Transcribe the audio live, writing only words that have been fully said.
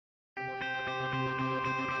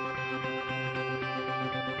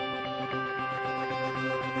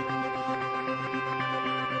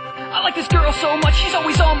I like this girl so much, she's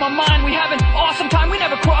always on my mind. We have an awesome time, we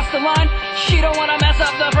never cross the line. She don't wanna mess up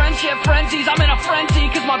the friendship frenzies. I'm in a frenzy,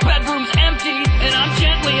 cause my bedroom's empty. And I'm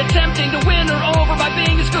gently attempting to win her over by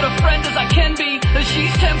being as good a friend as I can be. She's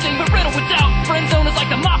tempting, but riddled with doubt. Friendzone is like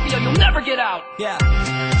the mafia, you'll never get out. Yeah,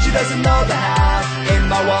 she doesn't know the half. In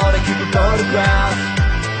my wall, I keep a photograph.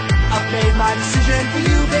 I've made my decision for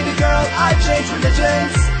you, baby girl. I've changed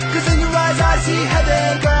religions, cause in your eyes I see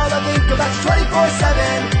heaven. Girl, I think about you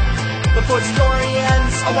 24/7. Before the story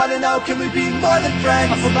ends, I wanna know, can we be more than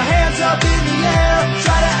friends? I put my hands up in the air,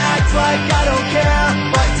 try to act like I don't care.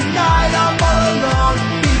 But tonight I'm all alone,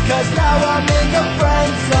 because now I'm in the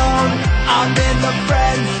friend zone. I'm in the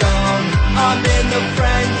friend zone. I'm in the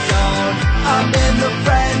friend zone. I'm in the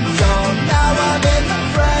friend zone. Now I'm in the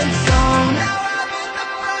friend zone. Now I'm in the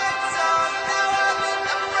friend zone. Now I'm in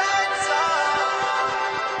the friend zone.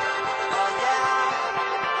 Oh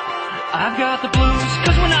yeah. I've got the blues,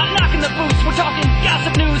 cause we're not knocking the boots. We're talking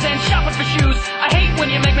gossip news and shopping for shoes. I hate when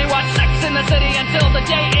you make me watch Sex in the City until the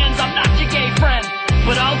day ends. I'm not your gay friend,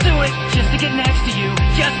 but I'll do it just to get next to you,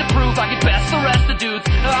 just to prove I get past the rest of dudes.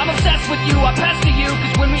 I'm obsessed with you, I pester you,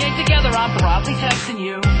 cause when we ain't together I'm probably texting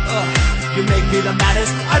you. You make me the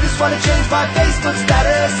maddest. I just wanna change my Facebook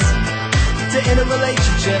status to in a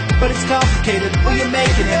relationship, but it's complicated. Well, you're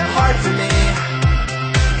making it hard for me,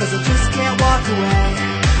 cause I just can't walk away.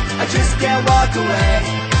 I just can't walk away.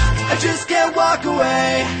 I just can't walk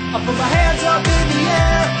away. I put my hands up in the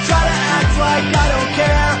air, try to act like I don't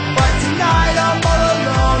care. But tonight I'm all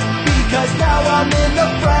alone, because now I'm in the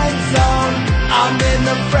friend zone. I'm in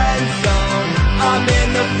the friend zone. I'm in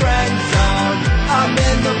the friend zone. I'm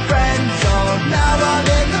in the friend zone. Now I'm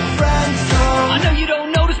in the friend zone. I know you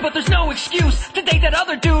don't notice, but there's no excuse to date that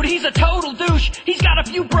other dude. He's a total douche. He's got a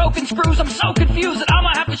few broken screws. I'm so confused that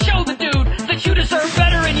I'ma have to show the dude that you deserve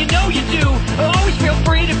better, and you know you do. Always feel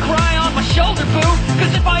free to cry on my shoulder, boo,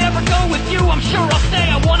 cause if I ever go with you, I'm sure I'll stay.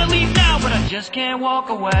 I wanna leave now, but I just can't walk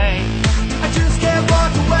away. I just can't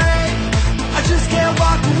walk away. I just can't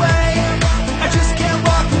walk away. I just can't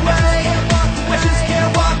walk away. I just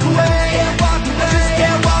can't walk away. I just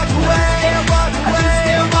can't walk away. I just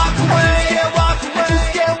can't walk away. I just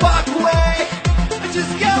can't walk away. I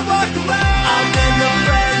just can't walk away. I'm in the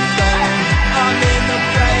friend zone. I'm in the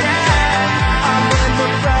friend zone. I'm in the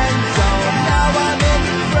friend zone. Now I'm in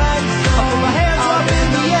the friend zone. I put my hands up in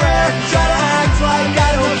the air, try to act like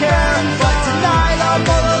I don't care. But tonight I'm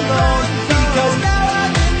all alone, because now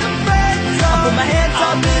I'm in the friend zone. I put my hands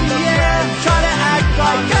up in the air, try to act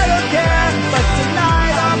like I don't care. But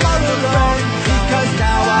tonight I'm all alone, because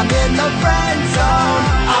now I'm in the friend zone.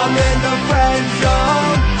 I'm in the friend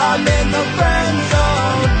zone. I'm in the